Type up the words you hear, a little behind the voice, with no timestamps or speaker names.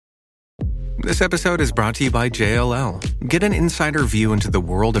This episode is brought to you by JLL. Get an insider view into the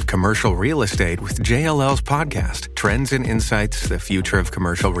world of commercial real estate with JLL's podcast, Trends and Insights, the Future of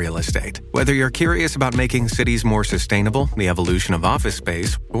Commercial Real Estate. Whether you're curious about making cities more sustainable, the evolution of office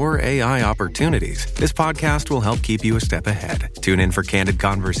space, or AI opportunities, this podcast will help keep you a step ahead. Tune in for candid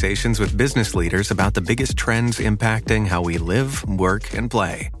conversations with business leaders about the biggest trends impacting how we live, work, and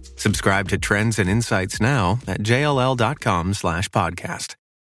play. Subscribe to Trends and Insights now at jll.com/podcast.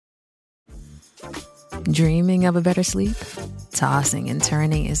 Dreaming of a better sleep? Tossing and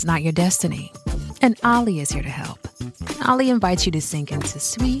turning is not your destiny. And Ollie is here to help. Ollie invites you to sink into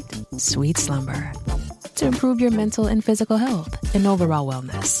sweet, sweet slumber to improve your mental and physical health and overall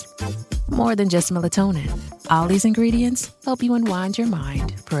wellness. More than just melatonin, Ollie's ingredients help you unwind your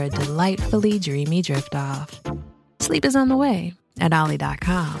mind for a delightfully dreamy drift off. Sleep is on the way at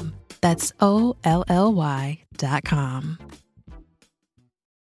Ollie.com. That's OLLY.com.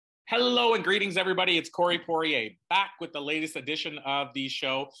 Hello and greetings, everybody. It's Corey Poirier back with the latest edition of the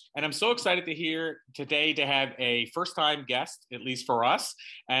show. And I'm so excited today to have a first-time guest, at least for us.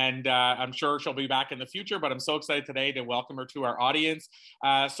 And I'm sure she'll be back in the future, but I'm so excited today to welcome her to our audience.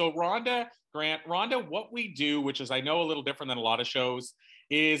 So Rhonda Grant, what we do, which is I know a little different than a lot of shows,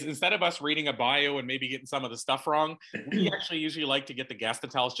 is instead of us reading a bio and maybe getting some of the stuff wrong, we actually usually like to get the guest to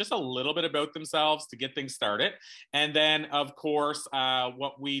tell us just a little bit about themselves to get things started. And then, of course,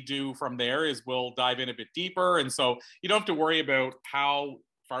 what we do from there is we'll dive in a bit deeper. And so you don't have to worry about how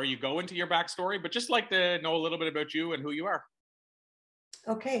far you go into your backstory, but just like to know a little bit about you and who you are.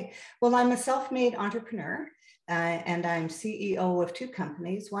 Okay. Well, I'm a self-made entrepreneur. And I'm CEO of two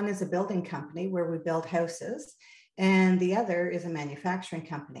companies. One is a building company where we build houses, and the other is a manufacturing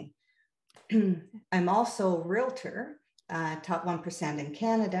company. I'm also a realtor, top 1% in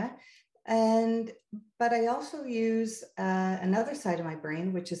Canada. But I also use another side of my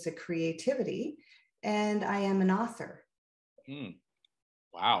brain, which is the creativity, and I am an author.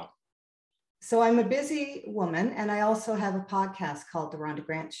 Wow. So I'm a busy woman, and I also have a podcast called The Rhonda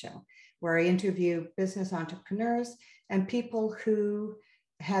Grant Show, where I interview business entrepreneurs and people who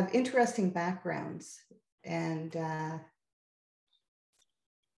have interesting backgrounds. And I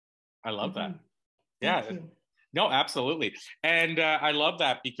love that. Thank you. No, absolutely. And I love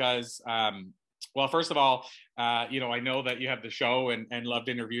that because, well, first of all, I know that you have the show and love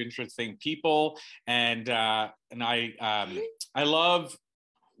to interview interesting people. And I love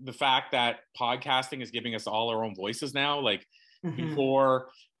the fact that podcasting is giving us all our own voices now. Like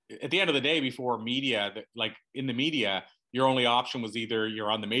before, at the end of the day, before media, like in the media, your only option was either you're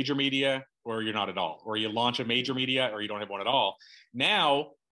on the major media or you're not at all, or you launch a major media or you don't have one at all.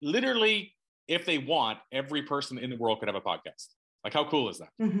 Now, literally, if they want, every person in the world could have a podcast. Like, how cool is that?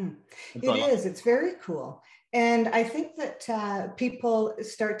 It is. It's very cool. And I think that people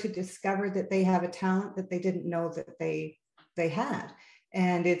start to discover that they have a talent that they didn't know that they had.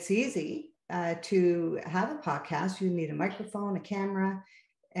 And it's easy to have a podcast. You need a microphone, a camera,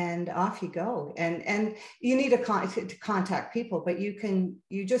 and off you go. And you need to contact people, but you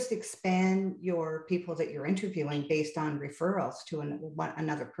just expand your people that you're interviewing based on referrals to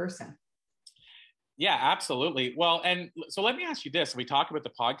another person. Yeah, absolutely. Well, and so let me ask you this. We talked about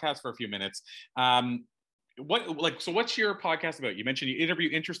the podcast for a few minutes. What's your podcast about? You mentioned you interview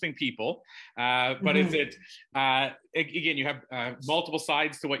interesting people, but is it, again, you have multiple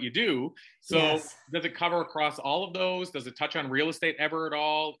sides to what you do. So yes. Does it cover across all of those? Does it touch on real estate ever at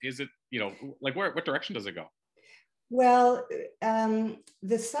all? Is it, what direction does it go? Well,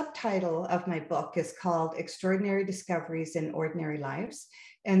 the subtitle of my book is called Extraordinary Discoveries in Ordinary Lives.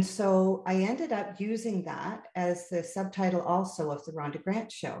 And so I ended up using that as the subtitle also of the Rhonda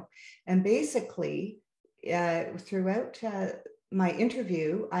Grant Show. And basically, throughout my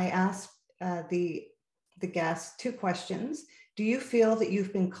interview, I asked the guests two questions. Do you feel that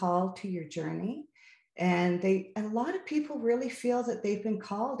you've been called to your journey? And a lot of people really feel that they've been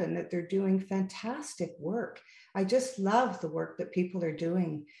called and that they're doing fantastic work. I just love the work that people are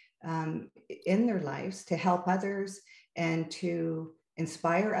doing in their lives to help others and to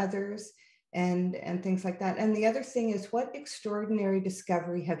inspire others and things like that. And the other thing is, what extraordinary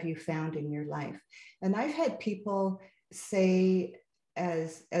discovery have you found in your life? And I've had people say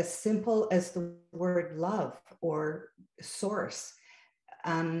as simple as the word love or source,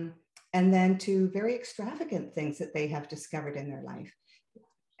 and then to very extravagant things that they have discovered in their life.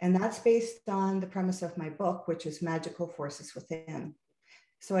 And that's based on the premise of my book, which is Magical Forces Within.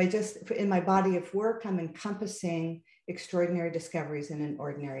 So in my body of work, I'm encompassing extraordinary discoveries in an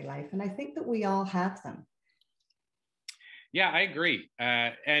ordinary life. And I think that we all have them. Yeah, I agree.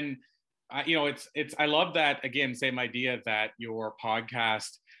 I love that, again, same idea that your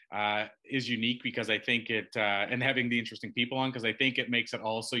podcast is unique, because I think it, and having the interesting people on, because I think it makes it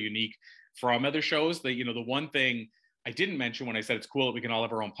also unique from other shows. That, the one thing I didn't mention when I said it's cool that we can all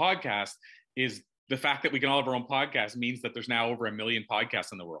have our own podcast is the fact that we can all have our own podcast means that there's now over 1 million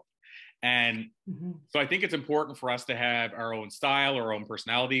podcasts in the world. And so I think it's important for us to have our own style, our own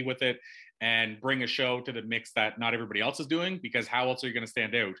personality with it, and bring a show to the mix that not everybody else is doing, because how else are you going to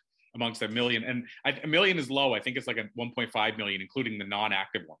stand out amongst 1 million? And 1 million is low. I think it's like a 1.5 million, including the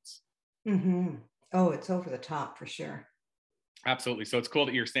non-active ones. Oh, it's over the top for sure. Absolutely. So it's cool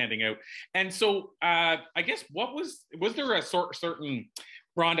that you're standing out. And so I guess was there a certain,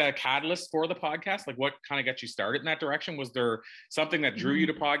 Rhonda, catalyst for the podcast? Like, what kind of got you started in that direction? Was there something that drew you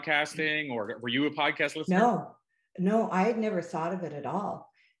to podcasting, or were you a podcast listener? No, I had never thought of it at all.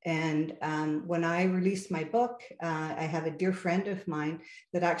 And when I released my book, I have a dear friend of mine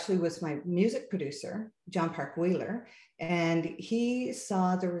that actually was my music producer, John Park Wheeler, and he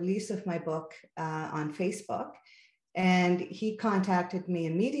saw the release of my book on Facebook. And he contacted me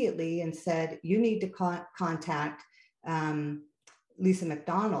immediately and said, you need to contact Lisa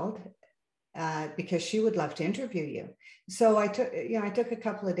McDonald because she would love to interview you. So I took a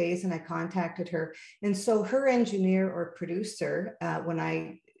couple of days and I contacted her. And so her engineer or producer, when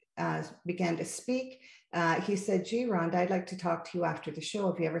I began to speak, he said, gee, Rhonda, I'd like to talk to you after the show.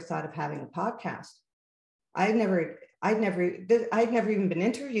 Have you ever thought of having a podcast? I'd never even been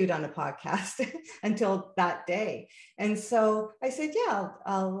interviewed on a podcast until that day. And so I said, yeah,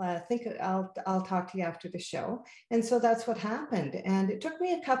 I'll talk to you after the show. And so that's what happened. And it took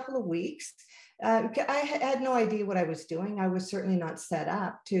me a couple of weeks. I had no idea what I was doing. I was certainly not set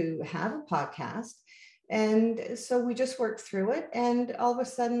up to have a podcast. And so we just worked through it. And all of a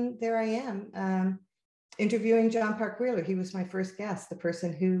sudden, there I am, interviewing John Park Wheeler. He was my first guest, the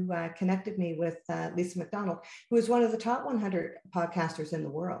person who connected me with Lisa McDonald, who is one of the top 100 podcasters in the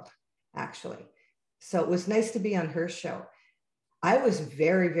world, actually. So it was nice to be on her show. I was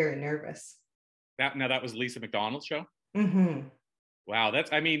very, very nervous. That was Lisa McDonald's show? Mm-hmm. Wow.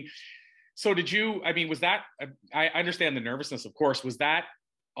 So was that, I understand the nervousness, of course. Was that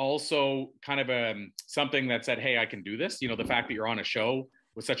also kind of something that said, hey, I can do this? The fact that you're on a show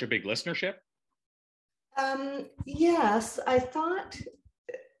with such a big listenership? Yes, I thought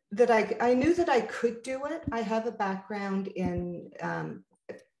that I knew that I could do it. I have a background in,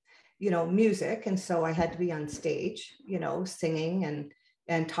 music. And so I had to be on stage, singing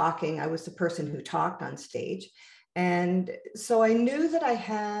and talking. I was the person who talked on stage. And so I knew that I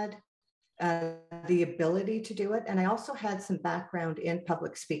had the ability to do it. And I also had some background in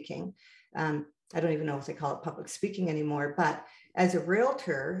public speaking. I don't even know if they call it public speaking anymore, but as a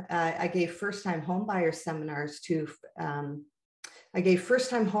realtor, I gave first-time homebuyer seminars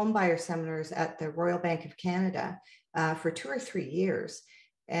at the Royal Bank of Canada for 2 or 3 years.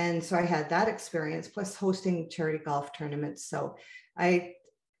 And so I had that experience, plus hosting charity golf tournaments. So I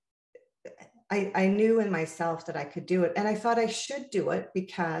knew in myself that I could do it. And I thought I should do it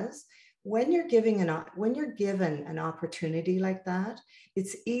because when you're given an opportunity like that,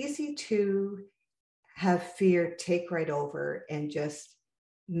 it's easy to have fear take right over and just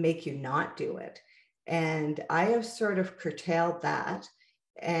make you not do it. And I have sort of curtailed that.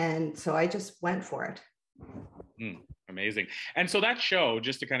 And so I just went for it. Amazing. And so that show,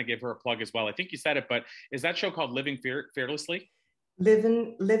 just to kind of give her a plug as well, I think you said it, but is that show called Living Fearlessly?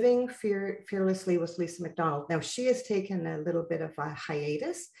 Living Fearlessly with Lisa McDonald. Now she has taken a little bit of a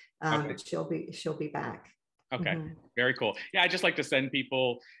hiatus. Okay. She'll be back. Okay. Mm-hmm. Very cool. Yeah. I just like to send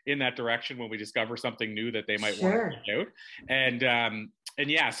people in that direction when we discover something new that they might want to check out. And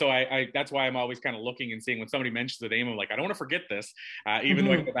yeah, so I that's why I'm always kind of looking and seeing when somebody mentions the name, I'm like, I don't want to forget this. Even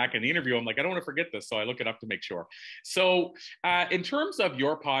though I go back in the interview, I'm like, I don't want to forget this. So I look it up to make sure. So in terms of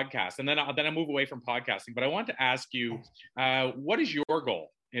your podcast, and then I move away from podcasting, but I want to ask you, what is your goal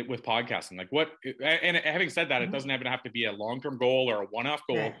with podcasting? Like and having said that, it doesn't even have to be a long-term goal or a one-off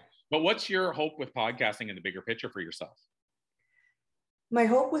goal. Yeah. But what's your hope with podcasting in the bigger picture for yourself? My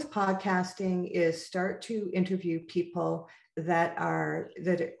hope with podcasting is start to interview people that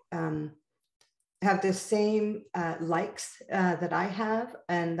have the same likes that I have,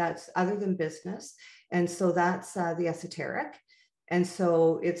 and that's other than business. And so that's the esoteric. And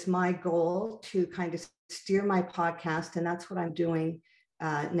so it's my goal to kind of steer my podcast, and that's what I'm doing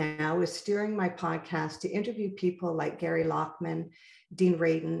now, is steering my podcast to interview people like Gary Lockman, Dean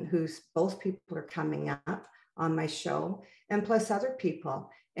Radin, who's both people are coming up on my show, and plus other people.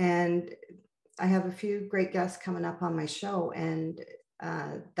 And I have a few great guests coming up on my show, and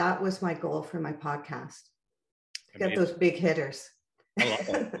that was my goal for my podcast. Get those big hitters. I love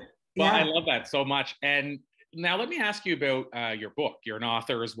it. Well, yeah. I love that so much. And now let me ask you about your book. You're an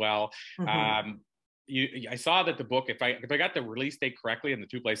author as well. Mhm. I saw that the book, if I got the release date correctly in the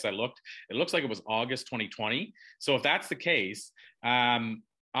two places I looked, it looks like it was August 2020. So if that's the case, I'm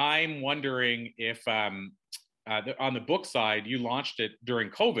wondering if on the book side, you launched it during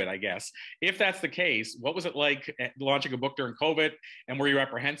COVID, I guess. If that's the case, what was it like launching a book during COVID? And were you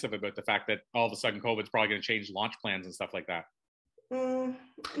apprehensive about the fact that all of a sudden COVID's probably going to change launch plans and stuff like that?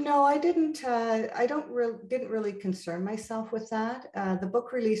 No, I didn't. Didn't really concern myself with that. The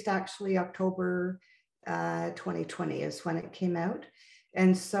book released actually October 2020 is when it came out,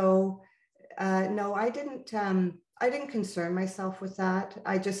 and so no, I didn't. I didn't concern myself with that.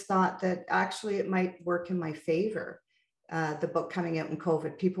 I just thought that actually it might work in my favor. The book coming out in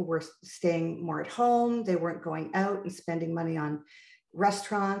COVID, people were staying more at home. They weren't going out and spending money on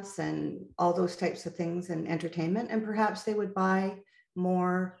restaurants and all those types of things and entertainment, and perhaps they would buy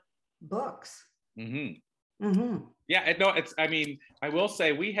more books. Mm-hmm. Mm-hmm. Yeah, no, it's, I mean, I will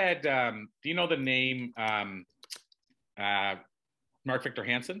say we had, do you know the name Mark Victor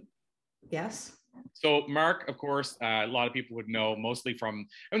Hansen? Yes. So Mark, of course, a lot of people would know mostly from,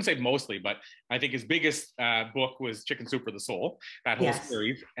 I wouldn't say mostly, but I think his biggest book was Chicken Soup for the Soul, that whole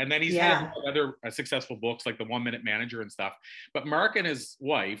series. And then he's had other successful books like The 1 Minute Manager and stuff. But Mark and his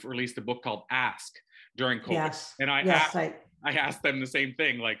wife released a book called Ask during COVID. Yes. And I asked them the same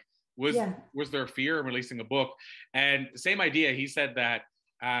thing, like, was there fear in releasing a book? And same idea. He said that,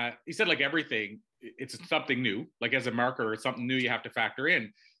 like everything, it's something new, like as a marketer, it's something new you have to factor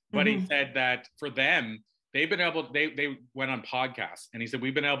in. But he said that for them, they've been able, they went on podcasts, and he said,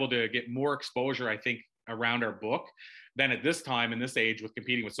 we've been able to get more exposure, I think, around our book than at this time in this age with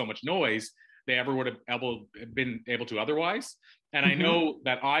competing with so much noise, they ever would have been able to otherwise. And I know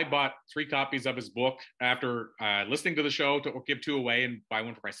that I bought 3 copies of his book after listening to the show to give 2 away and buy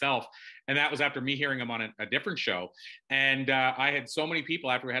 1 for myself. And that was after me hearing him on a different show. And I had so many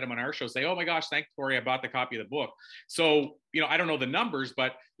people after we had him on our show say, oh my gosh, thanks, Corey, I bought the copy of the book. So, you know, I don't know the numbers,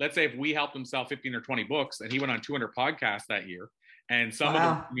 but let's say if we helped him sell 15 or 20 books and he went on 200 podcasts that year, and some of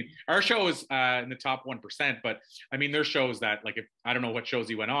them, I mean, our show is in the top 1%, but I mean, there's shows that, like, if I don't know what shows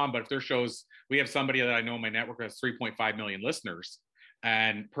he went on, but if there's shows, we have somebody that I know in my network has 3.5 million listeners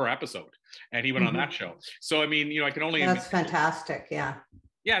and per episode, and he went on that show. So, I mean, you know, I can only, that's fantastic. Yeah.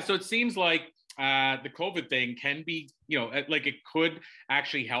 Yeah. So it seems like the COVID thing can be, you know, like it could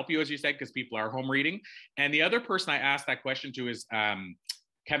actually help you, as you said, because people are home reading. And the other person I asked that question to is,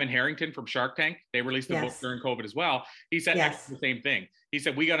 Kevin Harrington from Shark Tank. They released a book during COVID as well. He said the same thing. He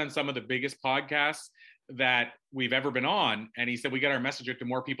said, we got on some of the biggest podcasts that we've ever been on. And he said, we got our message out to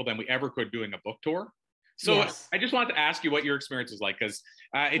more people than we ever could doing a book tour. So I just wanted to ask you what your experience was like, because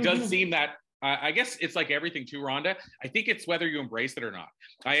it does seem that, I guess it's like everything too, Rhonda. I think it's whether you embrace it or not.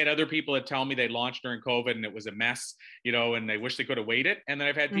 I had other people that tell me they launched during COVID and it was a mess, you know, and they wish they could have waited. And then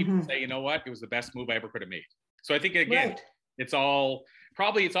I've had people say, you know what, it was the best move I ever could have made. So I think, again, it's all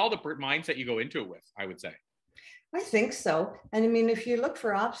the mindset you go into it with, I would say. I think so. And I mean, if you look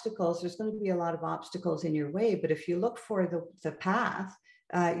for obstacles, there's going to be a lot of obstacles in your way. But if you look for the path,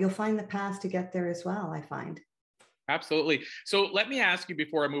 you'll find the path to get there as well, I find. Absolutely. So let me ask you,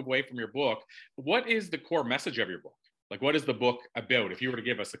 before I move away from your book, what is the core message of your book? Like, what is the book about, if you were to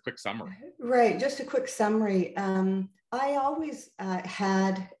give us a quick summary? Right. Just a quick summary. I always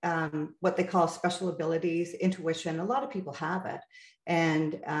had what they call special abilities, intuition. A lot of people have it.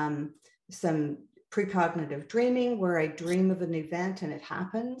 And some precognitive dreaming, where I dream of an event and it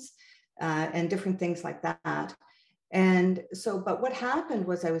happens, and different things like that. And so, but what happened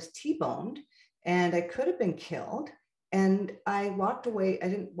was I was T-boned and I could have been killed. And I walked away. I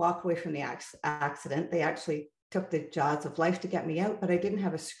didn't walk away from the accident. They actually took the jaws of life to get me out, but I didn't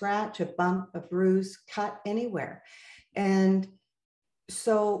have a scratch, a bump, a bruise, cut anywhere. And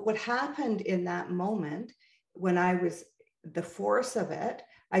so what happened in that moment, when I was the force of it,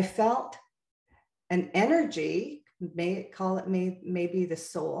 I felt an energy, maybe the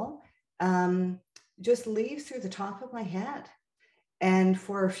soul, just leave through the top of my head. And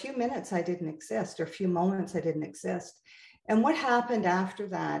for a few minutes, I didn't exist, or a few moments, I didn't exist. And what happened after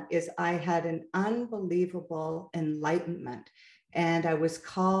that is I had an unbelievable enlightenment. And I was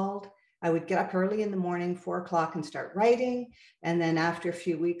called, I would get up early in the morning, 4 o'clock, and start writing. And then after a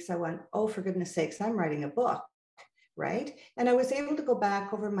few weeks, I went, oh, for goodness sakes, I'm writing a book, right? And I was able to go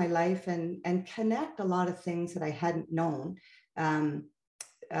back over my life and connect a lot of things that I hadn't known.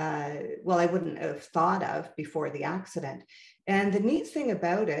 Well, I wouldn't have thought of before the accident. And the neat thing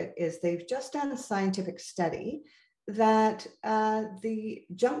about it is they've just done a scientific study that the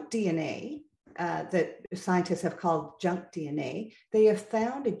junk DNA that scientists have called junk DNA, they have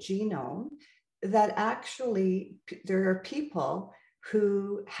found a genome that actually there are people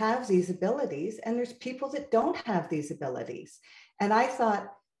who have these abilities and there's people that don't have these abilities. And I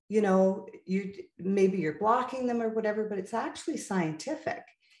thought, maybe you're blocking them or whatever, but it's actually scientific.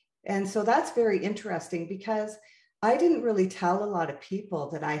 And so that's very interesting because I didn't really tell a lot of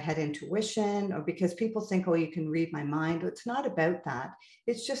people that I had intuition, or because people think, oh, you can read my mind. It's not about that.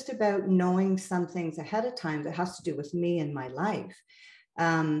 It's just about knowing some things ahead of time that has to do with me and my life,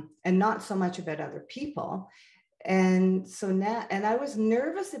 and not so much about other people. And so now, and I was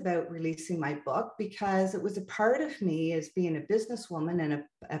nervous about releasing my book because it was a part of me as being a businesswoman and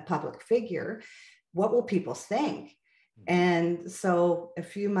a public figure. What will people think? And so a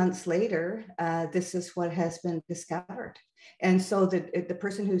few months later, this is what has been discovered. And so the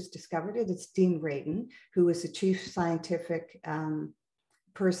person who's discovered it is Dean Radin, who is the chief scientific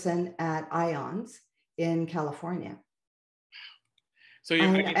person at IONS in California. So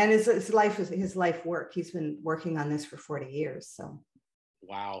and his life work. He's been working on this for 40 years. So,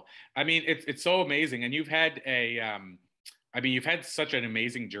 wow. I mean, it's so amazing. And you've had you've had such an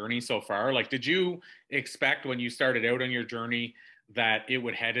amazing journey so far. Like, did you expect when you started out on your journey that it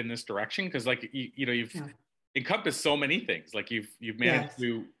would head in this direction? Because you've encompassed so many things. Like you've managed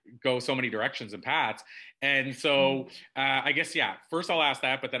to go so many directions and paths. And so I guess, first I'll ask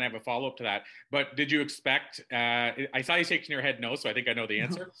that, but then I have a follow-up to that. But did you expect, I saw you shaking your head no, so I think I know the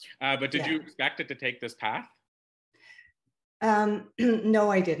answer. But did you expect it to take this path?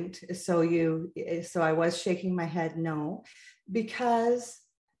 No, I didn't. So I was shaking my head no, because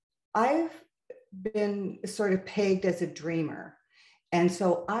I've been sort of pegged as a dreamer. And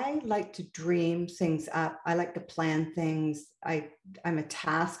so I like to dream things up. I like to plan things. I'm a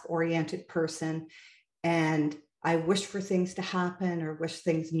task-oriented person, and I wish for things to happen or wish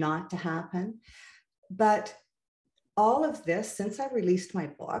things not to happen. But all of this, since I released my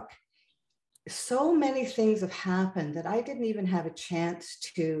book, so many things have happened that I didn't even have a chance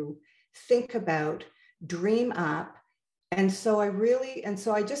to think about, dream up. And so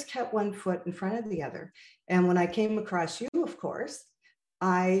I just kept one foot in front of the other. And when I came across you, of course,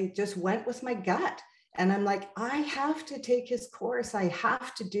 I just went with my gut. And I'm like, I have to take his course. I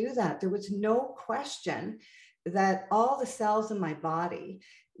have to do that. There was no question that all the cells in my body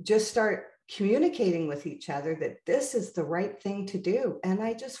just start communicating with each other that this is the right thing to do. And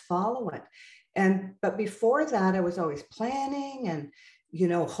I just follow it. But before that, I was always planning and,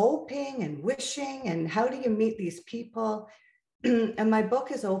 hoping and wishing, and how do you meet these people? And my book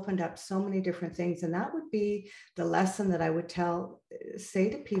has opened up so many different things. And that would be the lesson that I would say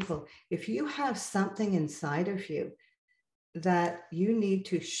to people. If you have something inside of you that you need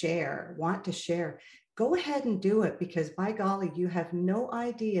to share, want to share, go ahead and do it, because by golly, you have no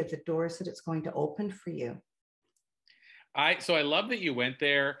idea the doors that it's going to open for you. So I love that you went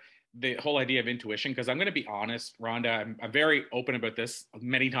there, the whole idea of intuition, because I'm going to be honest, Rhonda, I'm very open about this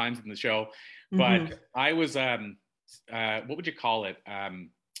many times in the show, but I was, what would you call it?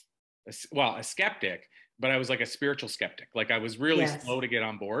 A skeptic, but I was like a spiritual skeptic. Like I was really slow to get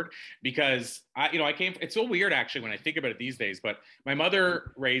on board, because it's so weird actually when I think about it these days, but my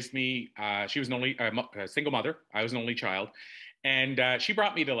mother raised me, she was a single mother. I was an only child. And she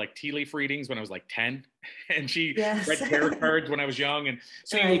brought me to like tea leaf readings when I was like 10, and she read tarot cards when I was young. And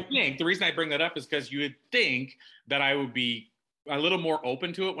so you would think, the reason I bring that up is because you would think that I would be a little more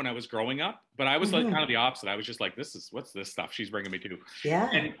open to it when I was growing up, but I was like kind of the opposite. I was just like, what's this stuff she's bringing me to? Yeah.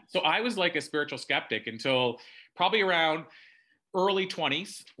 And so I was like a spiritual skeptic until probably around early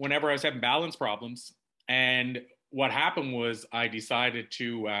 20s, whenever I was having balance problems. And what happened was I decided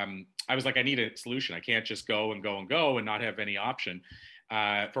to, I was like, I need a solution. I can't just go and not have any option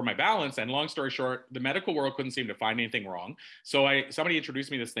for my balance. And long story short, the medical world couldn't seem to find anything wrong. So somebody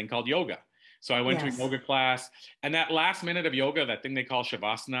introduced me to this thing called yoga. So I went to a yoga class, and that last minute of yoga, that thing they call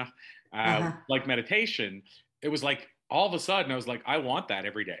Shavasana, like meditation, it was like, all of a sudden I was like, I want that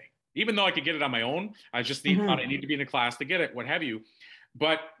every day. Even though I could get it on my own, I just I need to be in a class to get it, what have you.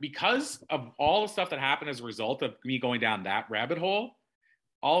 But because of all the stuff that happened as a result of me going down that rabbit hole,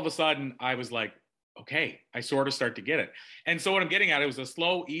 all of a sudden I was like, okay, I sort of start to get it. And so what I'm getting at, it was a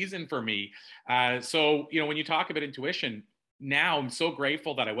slow ease in for me. So, when you talk about intuition, now I'm so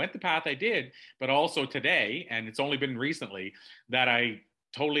grateful that I went the path I did, but also today, and it's only been recently, that I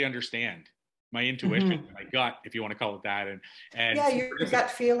totally understand my intuition, my gut, if you want to call it that. And your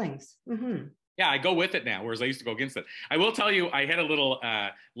gut feelings. Yeah, I go with it now, whereas I used to go against it. I will tell you, I had a little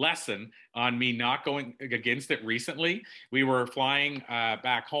lesson on me not going against it recently. We were flying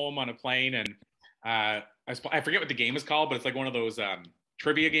back home on a plane, and I forget what the game is called, but it's like one of those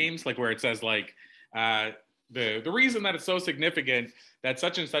trivia games, like where it says like, the reason that it's so significant that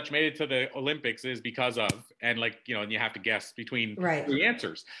such and such made it to the Olympics is because of, and like, you know, and you have to guess between three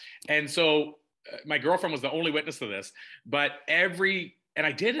answers. And so my girlfriend was the only witness to this, but and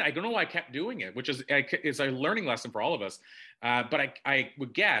I did it. I don't know why I kept doing it, which is a learning lesson for all of us. But I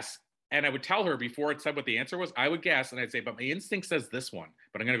would guess, and I would tell her before it said what the answer was, I would guess, and I'd say, but my instinct says this one,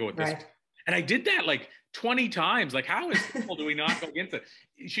 but I'm going to go with this one. And I did that like 20 times. Like, how is simple do we not go against it?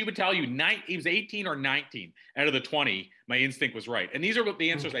 She would tell you it was 18 or 19 out of the 20. My instinct was right. And these are the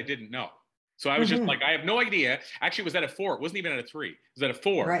answers I didn't know. So I was just like, I have no idea. Actually, it was at a 4. It wasn't even at a 3. It was at a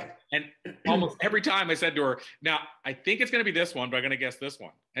 4. Right. And almost every time I said to her, now, I think it's going to be this one, but I'm going to guess this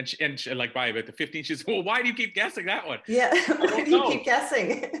one. And she like, by about the 15, she said, well, why do you keep guessing that one? Yeah, why do you keep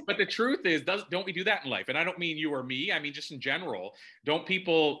guessing? But the truth is, don't we do that in life? And I don't mean you or me. I mean, just in general, don't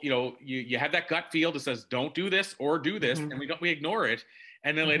people, you know, you have that gut feel that says, don't do this or do this, and we ignore it.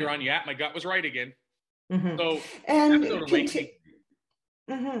 And then later on, my gut was right again. So and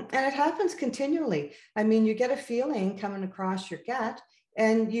and it happens continually. I mean, you get a feeling coming across your gut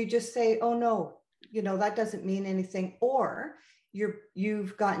and you just say, oh no, you know, that doesn't mean anything. Or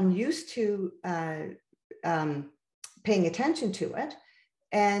you've gotten used to paying attention to it.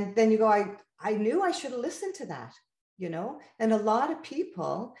 And then you go, I knew I should have listened to that, you know, and a lot of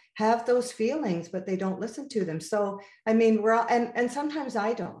people have those feelings, but they don't listen to them. So, I mean, and sometimes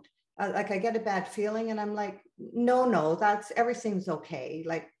I don't. Like I get a bad feeling and I'm like, no, everything's okay.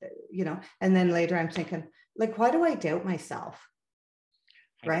 Like, you know, and then later I'm thinking, like, why do I doubt myself?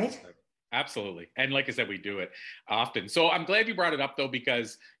 Right? Absolutely. And like I said, we do it often. So I'm glad you brought it up though,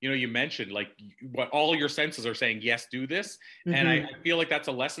 because, you know, you mentioned like what all your senses are saying, yes, do this. And I feel like that's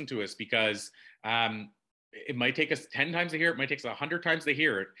a lesson to us because it might take us 10 times to hear it. It might take us 100 times to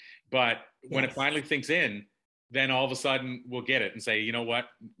hear it. But when it finally sinks in, then all of a sudden we'll get it and say, you know what,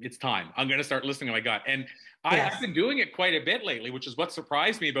 it's time. I'm going to start listening to my gut. And I've been doing it quite a bit lately, which is what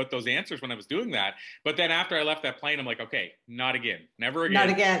surprised me about those answers when I was doing that. But then after I left that plane, I'm like, okay, not again, never again. Not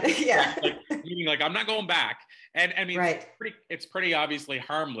again. Yeah. Meaning like, I'm not going back. And I mean, it's pretty obviously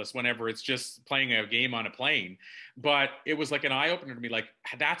harmless whenever it's just playing a game on a plane. But it was like an eye opener to me, like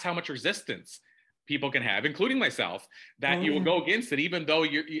that's how much resistance people can have, including myself, that you will go against it, even though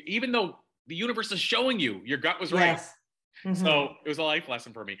the universe is showing you your gut was right. So it was a life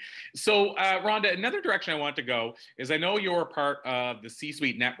lesson for me. So Rhonda, another direction I want to go is I know you're part of the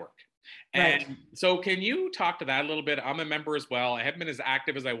C-Suite Network. And so can you talk to that a little bit? I'm a member as well. I haven't been as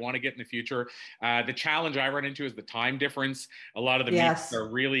active as I want to get in the future. The challenge I run into is the time difference. A lot of the meetings are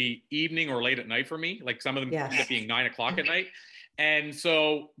really evening or late at night for me. Like some of them end up being 9 o'clock at night. And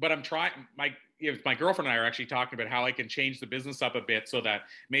so, but I'm trying, my girlfriend and I are actually talking about how I can change the business up a bit so that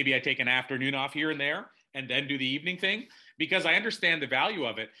maybe I take an afternoon off here and there and then do the evening thing, because I understand the value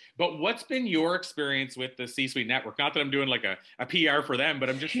of it. But what's been your experience with the C-Suite Network? Not that I'm doing like a PR for them, but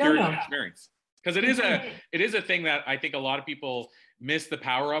I'm just sharing my experience. Because it is a thing that I think a lot of people miss the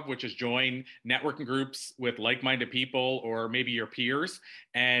power of, which is join networking groups with like-minded people or maybe your peers.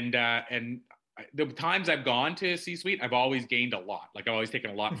 And the times I've gone to C-Suite, I've always gained a lot. Like I've always taken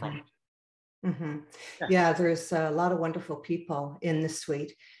a lot from it. Yeah, there's a lot of wonderful people in the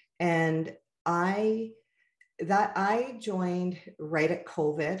suite. And I joined right at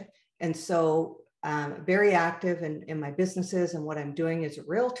COVID. And so very active in my businesses and what I'm doing as a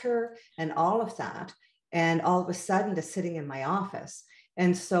realtor and all of that. And all of a sudden just sitting in my office.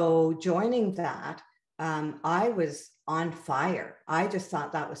 And so joining that, I was on fire. I just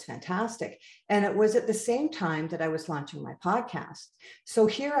thought that was fantastic. And it was at the same time that I was launching my podcast. So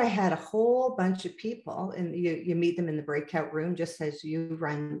here I had a whole bunch of people, and you meet them in the breakout room, just as you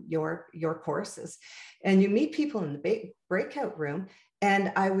run your courses, and you meet people in the breakout room.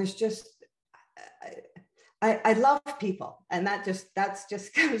 And I was just, I love people. And that's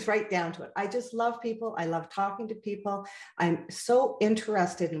just comes right down to it. I just love people. I love talking to people. I'm so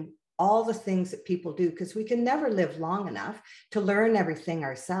interested in all the things that people do, because we can never live long enough to learn everything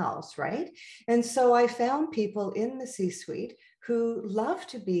ourselves, right? And so I found people in the C-suite who loved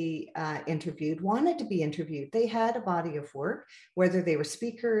to be interviewed, wanted to be interviewed. They had a body of work, whether they were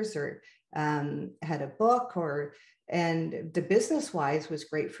speakers or had a book, and the business wise was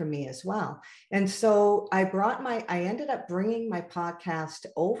great for me as well. And so I ended up bringing my podcast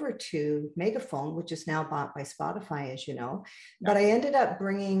over to Megaphone, which is now bought by Spotify, as you know. But I ended up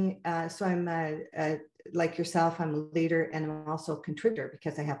bringing, so I'm like yourself, I'm a leader and I'm also a contributor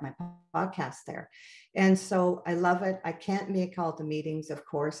because I have my podcast there. And so I love it. I can't make all the meetings, of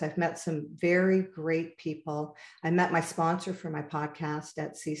course. I've met some very great people. I met my sponsor for my podcast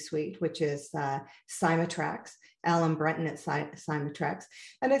at C-Suite, which is Symetrax, Alan Brenton at Symetrax.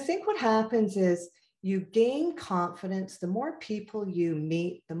 And I think what happens is you gain confidence. The more people you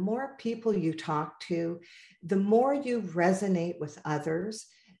meet, the more people you talk to, the more you resonate with others,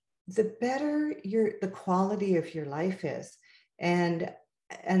 the better the quality of your life is. And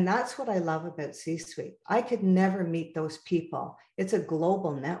that's what I love about C-Suite. I could never meet those people. It's a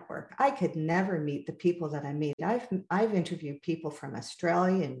global network. I could never meet the people that I meet. I've interviewed people from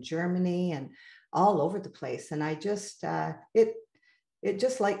Australia and Germany and all over the place, and I just it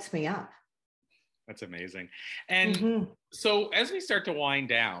just lights me up. That's amazing. And so as we start to wind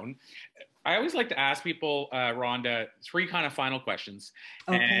down, I always like to ask people, Rhonda, 3 kind of final questions,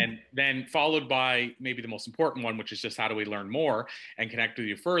 and then followed by maybe the most important one, which is just how do we learn more and connect with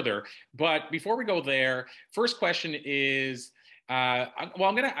you further. But before we go there, first question is, I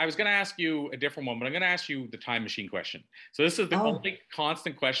was gonna ask you a different one, but I'm gonna ask you the time machine question. So this is the only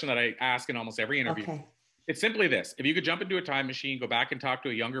constant question that I ask in almost every interview. It's simply this: if you could jump into a time machine, go back and talk to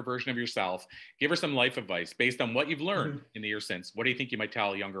a younger version of yourself, give her some life advice based on what you've learned in the years since, what do you think you might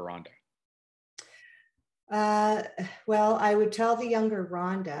tell younger Rhonda? Well, I would tell the younger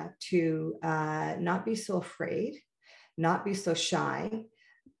Rhonda to not be so afraid, not be so shy,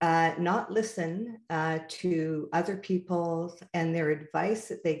 not listen to other people and their advice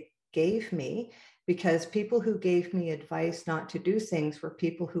that they gave me, because people who gave me advice not to do things were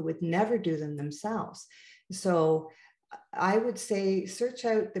people who would never do them themselves. So I would say search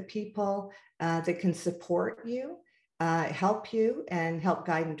out the people that can support you, help you, and help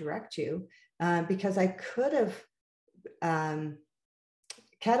guide and direct you. Because I could have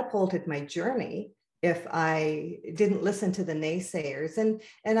catapulted my journey if I didn't listen to the naysayers,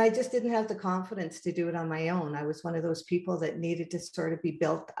 and I just didn't have the confidence to do it on my own. I was one of those people that needed to sort of be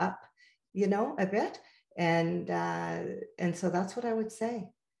built up, a bit, and so that's what I would say.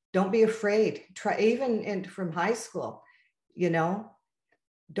 Don't be afraid. Try, even from high school,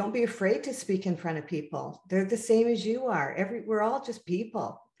 don't be afraid to speak in front of people. They're the same as you are. We're all just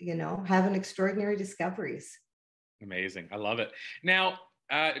people, having extraordinary discoveries. Amazing. I love it. Now,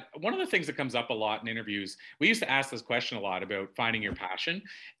 one of the things that comes up a lot in interviews, we used to ask this question a lot about finding your passion,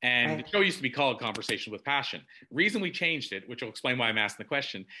 and the show used to be called Conversation with Passion. The reason we changed it, which will explain why I'm asking the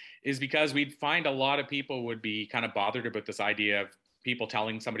question, is because we'd find a lot of people would be kind of bothered about this idea of people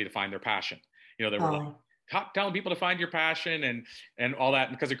telling somebody to find their passion. They were like, telling people to find your passion and all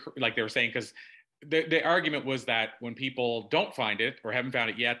that, because like they were saying, because the argument was that when people don't find it or haven't found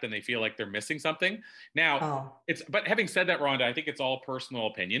it yet, then they feel like they're missing something. Now, but having said that, Rhonda, I think it's all personal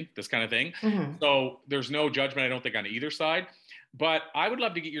opinion, this kind of thing. So there's no judgment, I don't think, on either side. But I would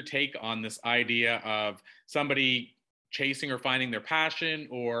love to get your take on this idea of somebody chasing or finding their passion,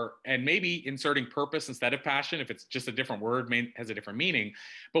 and maybe inserting purpose instead of passion, if it's just a different word, has a different meaning.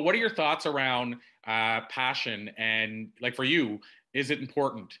 But what are your thoughts around passion? And like for you, is it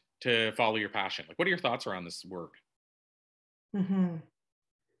important to follow your passion? Like, what are your thoughts around this word?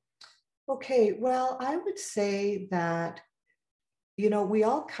 Okay, well, I would say that, we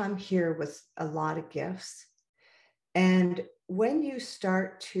all come here with a lot of gifts. And when you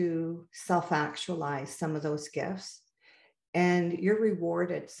start to self-actualize some of those gifts, and you're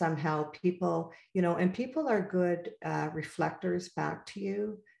rewarded somehow, people, and people are good reflectors back to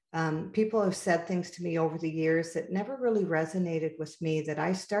you. People have said things to me over the years that never really resonated with me, that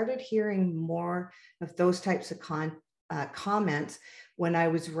I started hearing more of those types of comments when I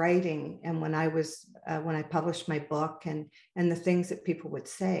was writing, and when I published my book, and the things that people would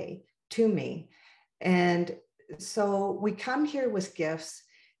say to me. And so we come here with gifts,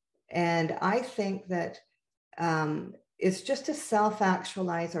 and I think that it's just to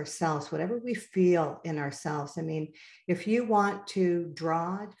self-actualize ourselves, whatever we feel in ourselves. I mean, if you want to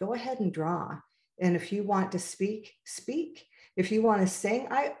draw, go ahead and draw. And if you want to speak, speak. If you want to sing,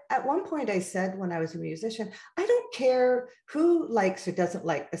 at one point I said, when I was a musician, I don't care who likes or doesn't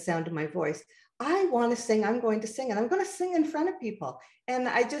like the sound of my voice. I want to sing, I'm going to sing, and I'm going to sing in front of people. And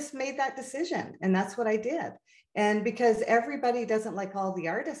I just made that decision, and that's what I did. And because everybody doesn't like all the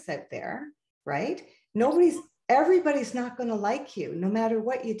artists out there, right? Everybody's not going to like you, no matter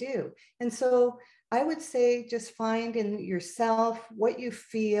what you do. And so I would say just find in yourself what you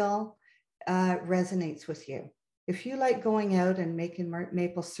feel resonates with you. If you like going out and making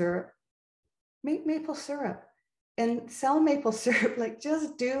maple syrup, make maple syrup and sell maple syrup. Like,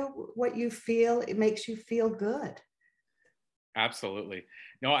 just do what you feel, it makes you feel good. Absolutely.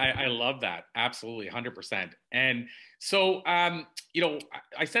 No, I love that. Absolutely. 100%. And so, I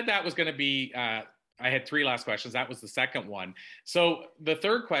said that was going to be I had 3 last questions. That was the second one. So the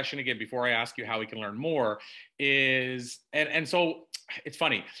third question, again, before I ask you how we can learn more, is, and so it's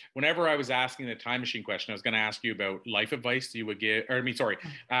funny, whenever I was asking the time machine question, I was going to ask you about life advice you would give, or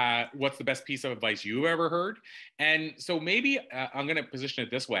what's the best piece of advice you ever heard? And so maybe I'm going to position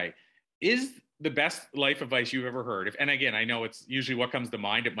it this way. Is the best life advice you've ever heard? And again, I know it's usually what comes to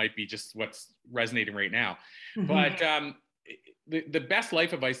mind. It might be just what's resonating right now. But the best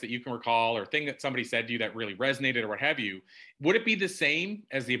life advice that you can recall, or thing that somebody said to you that really resonated or what have you, would it be the same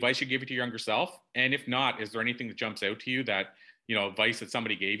as the advice you gave to your younger self? And if not, is there anything that jumps out to you that, advice that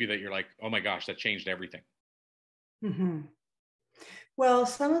somebody gave you that you're like, oh my gosh, that changed everything? Well,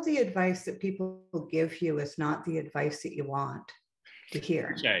 some of the advice that people give you is not the advice that you want to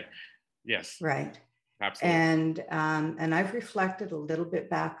hear. Okay. Yes. Right. Absolutely. And I've reflected a little bit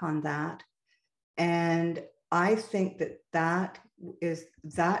back on that. And I think that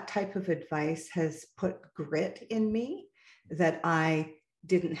type of advice has put grit in me that I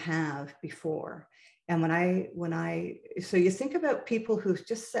didn't have before. And so you think about people who've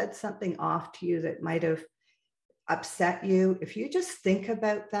just said something off to you that might have upset you. If you just think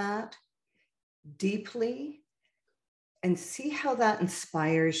about that deeply and see how that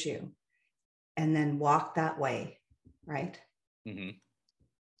inspires you, and then walk that way, right?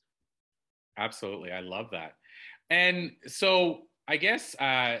 Absolutely. I love that. And so I guess,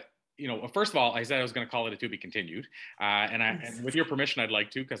 first of all, I said I was going to call it a to be continued. And with your permission, I'd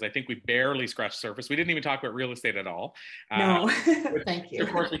like to, because I think we barely scratched the surface. We didn't even talk about real estate at all. No, thank you.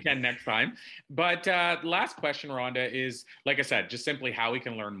 Of course we can next time. But last question, Rhonda, is, like I said, just simply how we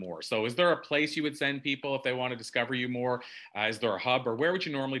can learn more. So is there a place you would send people if they want to discover you more? Is there a hub, or where would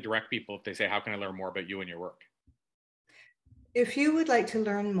you normally direct people if they say, how can I learn more about you and your work? If you would like to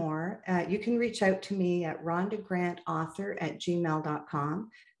learn more, you can reach out to me at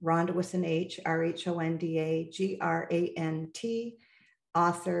rhondagrantauthor@gmail.com. Rhonda with an H, RHONDA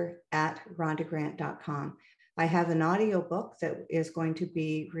author@rhondagrant.com. I have an audiobook that is going to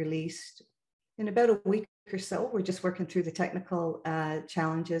be released in about a week or so. We're just working through the technical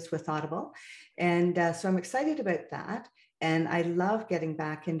challenges with Audible. And so I'm excited about that. And I love getting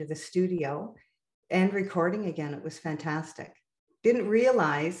back into the studio and recording again. It was fantastic. Didn't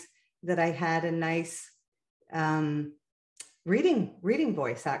realize that I had a nice reading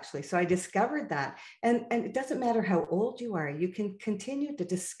voice, actually. So I discovered that. And it doesn't matter how old you are, you can continue to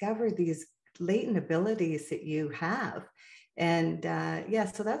discover these latent abilities that you have. And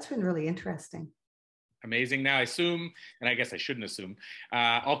so that's been really interesting. Amazing. Now I assume, and I guess I shouldn't assume,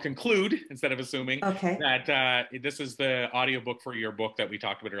 I'll conclude instead of assuming that this is the audiobook for your book that we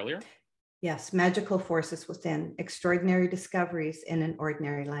talked about earlier. Yes, Magical Forces Within, Extraordinary Discoveries in an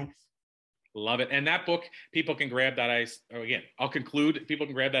Ordinary Life. Love it. And that book, people can grab that. I'll conclude, people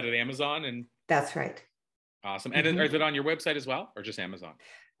can grab that at Amazon. And that's right. Awesome. And is it on your website as well, or just Amazon?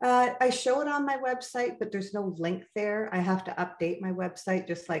 I show it on my website, but there's no link there. I have to update my website,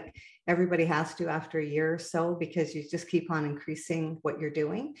 just like everybody has to after a year or so, because you just keep on increasing what you're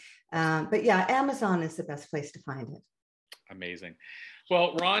doing. But yeah, Amazon is the best place to find it. Amazing.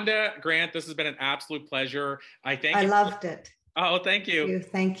 Well, Rhonda Grant, this has been an absolute pleasure. I loved it. Oh, thank you.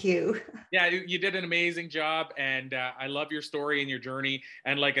 Thank you. Yeah, you did an amazing job, and I love your story and your journey.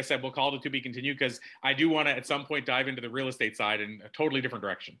 And like I said, we'll call it to be continued, because I do want to at some point dive into the real estate side in a totally different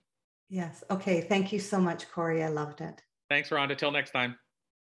direction. Yes. Okay. Thank you so much, Corey. I loved it. Thanks, Rhonda. Till next time.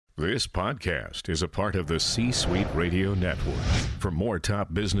 This podcast is a part of the C-Suite Radio Network. For more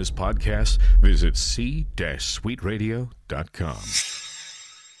top business podcasts, visit c-suiteradio.com.